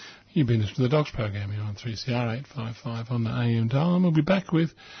 You've been listening to the Dogs program here on 3CR 855 on the AM dial, and we'll be back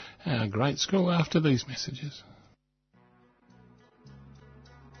with our great school after these messages.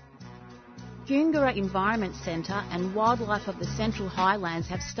 Goongerra Environment Centre and Wildlife of the Central Highlands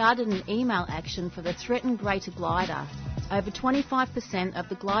have started an email action for the threatened greater glider. Over 25% of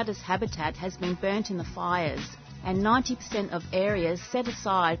the glider's habitat has been burnt in the fires, and 90% of areas set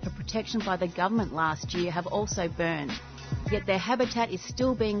aside for protection by the government last year have also burned. Yet their habitat is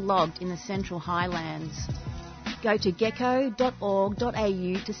still being logged in the Central Highlands. Go to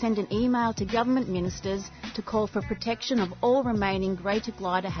gecko.org.au to send an email to government ministers to call for protection of all remaining greater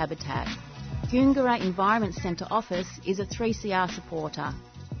glider habitat. Goongerra Environment Centre office is a 3CR supporter.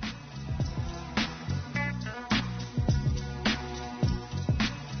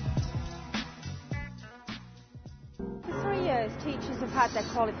 For 3 years, teachers have had their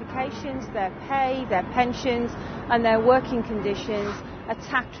qualifications, their pay, their pensions and their working conditions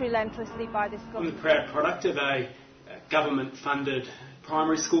attacked relentlessly by this government. I'm the proud product of a government-funded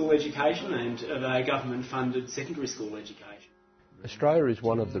primary school education and of a government-funded secondary school education. Australia is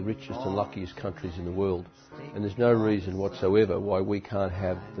one of the richest and luckiest countries in the world, and there's no reason whatsoever why we can't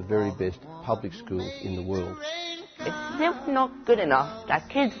have the very best public schools in the world. It's simply not good enough that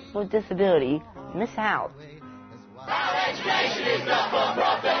kids with disability miss out. Our education is not for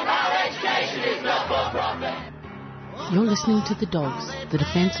profit. Our education is not for profit. You're listening to The Dogs, the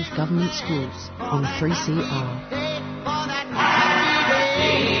defence of government schools, on 3CR.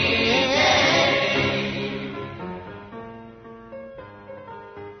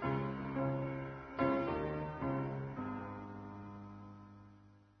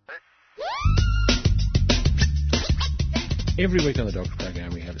 Every week on the Dogs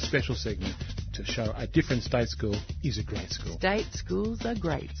program we have a special segment to show a different state school is a great school. State schools are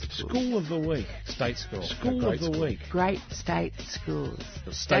great schools. School of the week, state school. School of the week. Great state schools.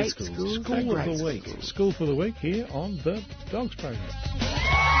 State schools. School of the week. School for the week here on the Dogs program.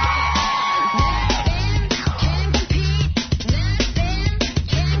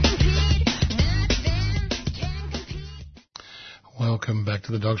 Welcome back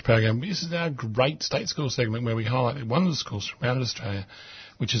to the Dogs program. This is our great state school segment where we highlight one of the schools around Australia,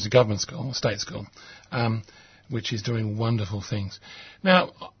 which is a government school, a state school, which is doing wonderful things.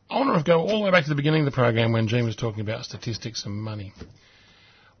 Now, I want to go all the way back to the beginning of the program when Jean was talking about statistics and money.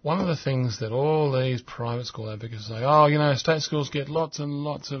 One of the things that all these private school advocates say, oh, you know, state schools get lots and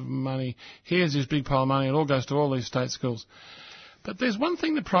lots of money. Here's this big pile of money. It all goes to all these state schools. But there's one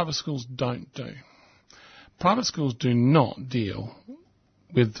thing that private schools don't do. Private schools do not deal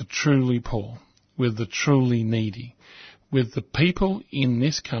with the truly poor, with the truly needy, with the people in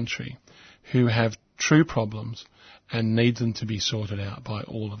this country who have true problems and need them to be sorted out by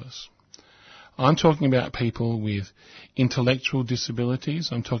all of us. I'm talking about people with intellectual disabilities.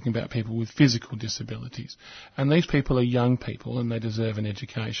 I'm talking about people with physical disabilities. And these people are young people and they deserve an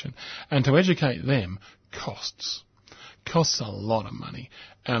education. And to educate them costs. Costs a lot of money.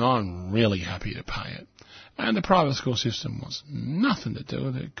 And I'm really happy to pay it. And the private school system wants nothing to do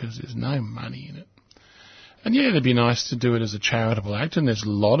with it because there's no money in it. And yeah, it'd be nice to do it as a charitable act, and there's a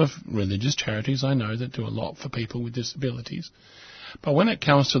lot of religious charities I know that do a lot for people with disabilities. But when it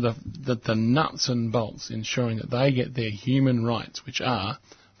comes to the nuts and bolts, ensuring that they get their human rights, which are,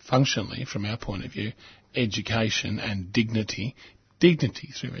 functionally, from our point of view, education and dignity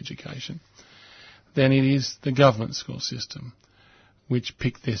through education, then it is the government school system which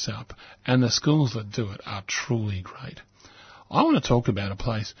pick this up, and the schools that do it are truly great. I want to talk about a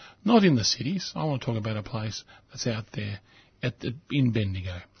place, not in the cities, I want to talk about a place that's out there in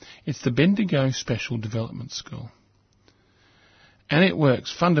Bendigo. It's the Bendigo Special Development School. And it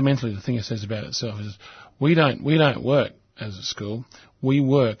works. Fundamentally, the thing it says about itself is we don't work as a school, we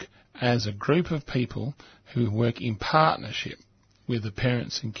work as a group of people who work in partnership with the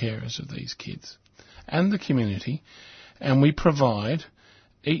parents and carers of these kids and the community, and we provide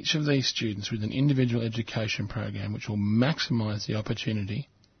each of these students with an individual education program which will maximise the opportunity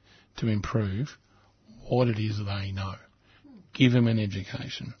to improve what it is they know. Give them an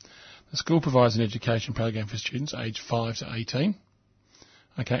education. The school provides an education program for students aged 5 to 18.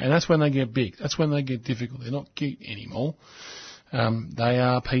 Okay, and that's when they get big. That's when they get difficult. They're not cute anymore. They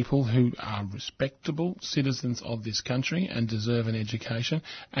are people who are respectable citizens of this country and deserve an education,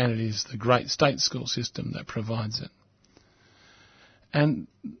 and it is the great state school system that provides it. And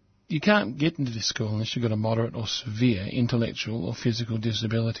you can't get into this school unless you've got a moderate or severe intellectual or physical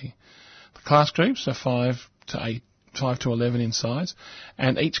disability. The class groups are 5 to 11 in size,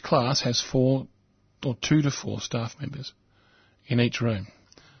 and each class has 2 to 4 staff members in each room.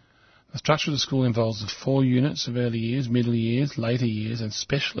 The structure of the school involves the 4 units of early years, middle years, later years and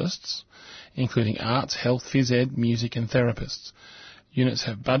specialists, including arts, health, phys ed, music and therapists. Units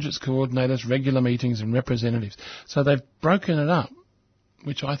have budgets, coordinators, regular meetings and representatives. So they've broken it up,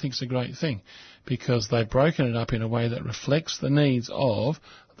 which I think is a great thing, because they've broken it up in a way that reflects the needs of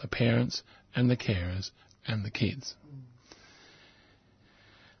the parents and the carers and the kids.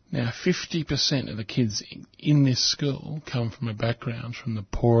 Now, 50% of the kids in this school come from a background from the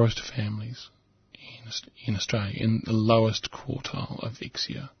poorest families in Australia, in the lowest quartile of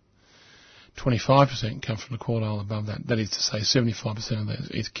ICSEA. 25% come from the quartile above that. That is to say, 75% of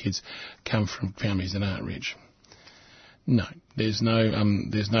those kids come from families that aren't rich. No, there's no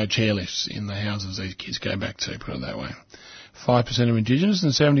chairlifts in the houses these kids go back to, put it that way. 5% are Indigenous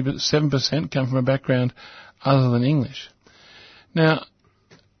and 7% come from a background other than English. Now,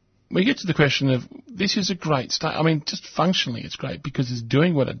 we get to the question of, this is a great state. I mean, just functionally it's great because it's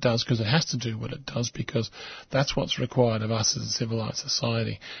doing what it does, because it has to do what it does, because that's what's required of us as a civilised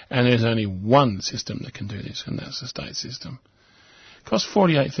society. And there's only one system that can do this, and that's the state system. It costs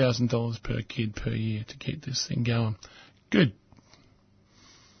 $48,000 per kid per year to keep this thing going. Good.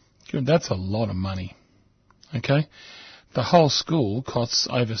 That's a lot of money. Okay? The whole school costs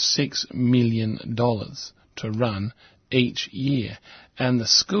over $6 million to run each year, and the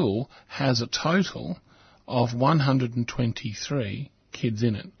school has a total of 123 kids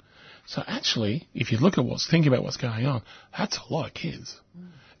in it. So actually, if you think about what's going on, that's a lot of kids,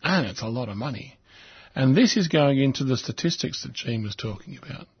 and it's a lot of money. And this is going into the statistics that Jean was talking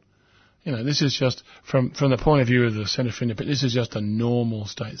about. You know, this is just from the point of view of the Centre for Independence, this is just a normal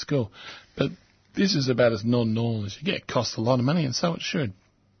state school, but this is about as non-normal as you get. It costs a lot of money, and so it should.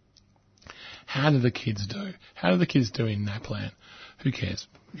 How do the kids do? How do the kids do in NAPLAN? Who cares?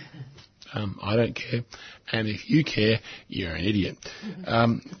 I don't care. And if you care, you're an idiot.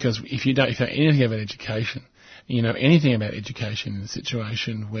 Because if you know anything about education, you know anything about education in a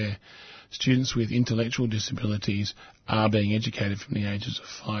situation where students with intellectual disabilities are being educated from the ages of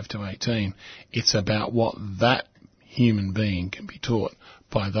 5 to 18, it's about what that human being can be taught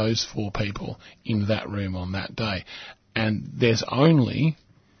by those 4 people in that room on that day. And there's only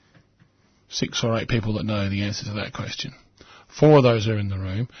 6 or 8 people that know the answer to that question. 4 of those are in the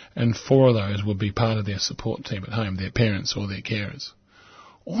room, and 4 of those would be part of their support team at home, their parents or their carers.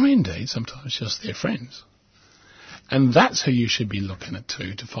 Or indeed, sometimes just their friends. And that's who you should be looking at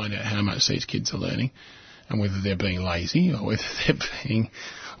too, to find out how much these kids are learning, and whether they're being lazy, or whether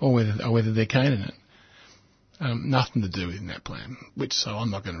they're caning it. Nothing to do with NAPLAN, so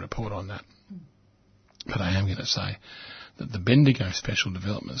I'm not going to report on that. But I am going to say that the Bendigo Special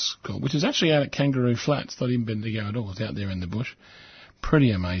Development School, which is actually out at Kangaroo Flats, not in Bendigo at all, it's out there in the bush.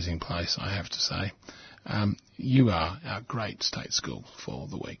 Pretty amazing place, I have to say. You are our great state school for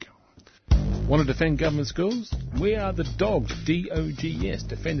the week. Want to defend government schools? We are the Dogs, D-O-G-S,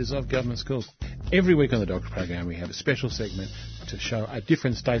 Defenders of Government Schools. Every week on the Dogs program we have a special segment to show a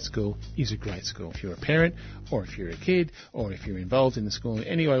different state school is a great school. If you're a parent, or if you're a kid, or if you're involved in the school in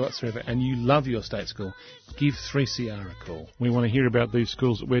any way whatsoever and you love your state school, give 3CR a call. We want to hear about these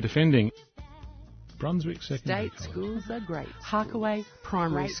schools that we're defending. Brunswick Secondary State schools are great. Harkaway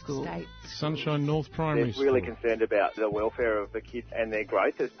Primary School. Sunshine North Primary School. They're really concerned about the welfare of the kids and their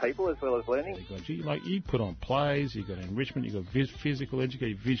growth as people as well as learning. You put on plays, you've got enrichment, you've got physical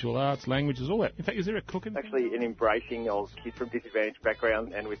education, visual arts, languages, all that. In fact, is there a cooking? Actually, an embracing of kids from disadvantaged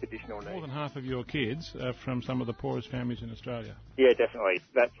backgrounds and with additional needs. More than half of your kids are from some of the poorest families in Australia. Yeah, definitely.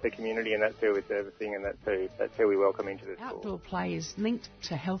 That's the community, and that's who we're servicing, and that's who we welcome into the school. Outdoor play is linked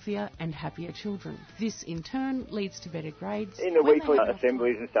to healthier and happier children. This, in turn, leads to better grades. In the weekly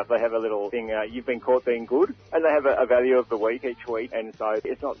assemblies and stuff, they have a little thing, you've been caught being good, and they have a value of the week each week, and so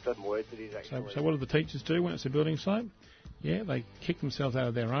it's not just words, it is actually. So what do the teachers do when it's a building site? Yeah, they kick themselves out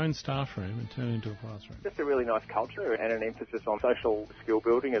of their own staff room and turn it into a classroom. Just a really nice culture and an emphasis on social skill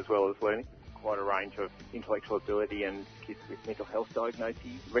building as well as learning. Quite a range of intellectual ability and kids with mental health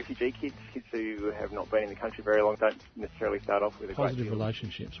diagnoses. Refugee kids who have not been in the country very long, don't necessarily start off with a positive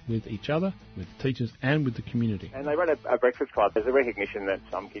relationships with each other, with teachers and with the community. And they run a breakfast club. There's a recognition that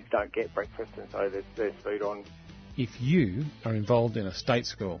some kids don't get breakfast, and so there's food on. If you are involved in a state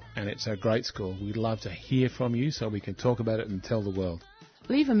school and it's a great school, we'd love to hear from you so we can talk about it and tell the world.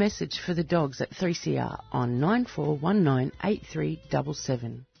 Leave a message for the dogs at 3CR on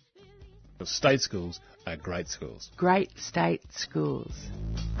 94198377. State schools are great schools. Great state schools.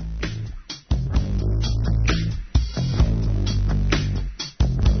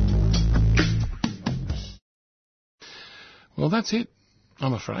 Well, that's it,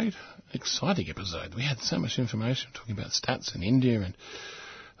 I'm afraid. Exciting episode. We had so much information talking about stats in India and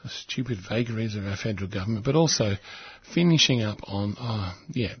the stupid vagaries of our federal government, but also finishing up on,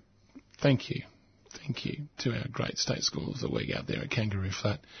 thank you to our great state schools that work out there at Kangaroo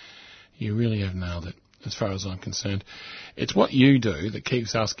Flat. You really have nailed it, as far as I'm concerned. It's what you do that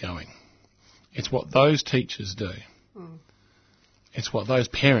keeps us going. It's what those teachers do. It's what those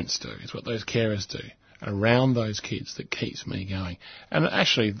parents do. It's what those carers do around those kids that keeps me going. And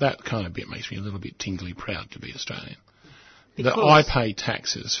actually, that kind of bit makes me a little bit tingly proud to be Australian. That I pay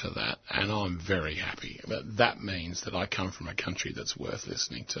taxes for that, and I'm very happy. But that means that I come from a country that's worth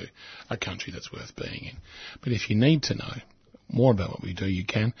listening to, a country that's worth being in. But if you need to know more about what we do, you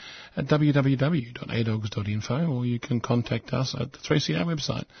can at www.adogs.info, or you can contact us at the 3CR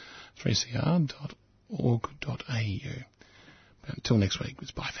website, 3cr.org.au. But until next week,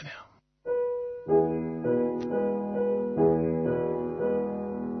 it's bye for now.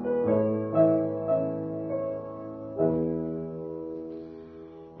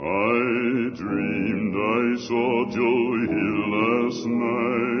 I dreamed I saw Joe Hill last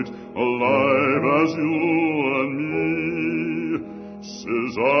night, alive as you and me.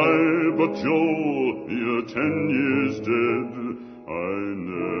 Says I, but Joe, you're 10 years dead. I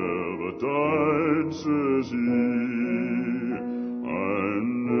never died, says he. I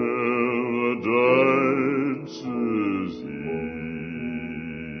never died, says he.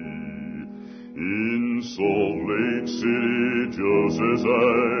 In Salt Lake City, Joe says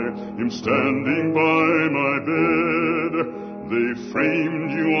I'm standing by my bed. They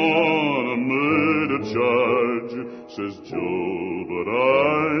framed you on a murder charge, says Joe, but I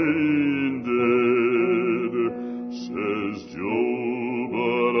ain't dead, says Joe,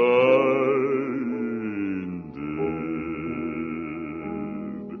 but I ain't dead.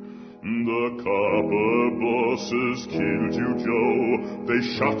 The copper bosses killed you, Joe. They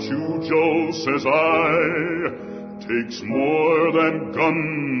shot you, Joe, says I. Takes more than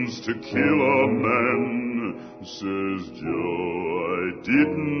guns to kill a man, says Joe, I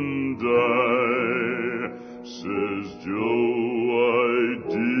didn't die, says Joe, I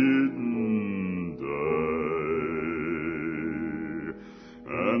didn't die.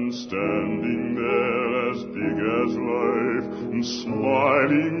 And standing there as big as life, and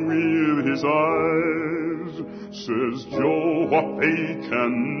smiling with his eyes, says Joe, what they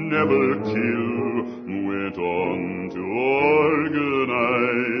can never kill, went on to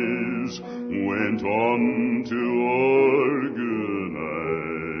organize, went on to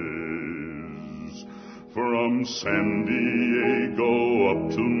organize. From San Diego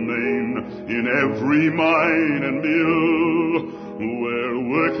up to Maine, in every mine and mill, where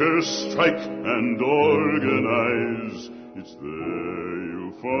workers strike and organize, it's there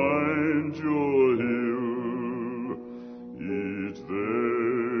you'll find your hill. It's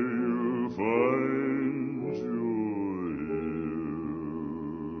there you'll find your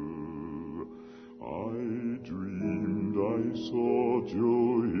hill. I dreamed I saw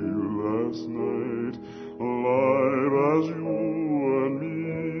Joe Hill last night, alive as you and me.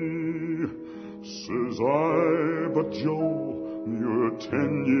 Says I, but Joe, you're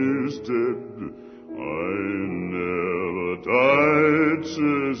 10 years dead.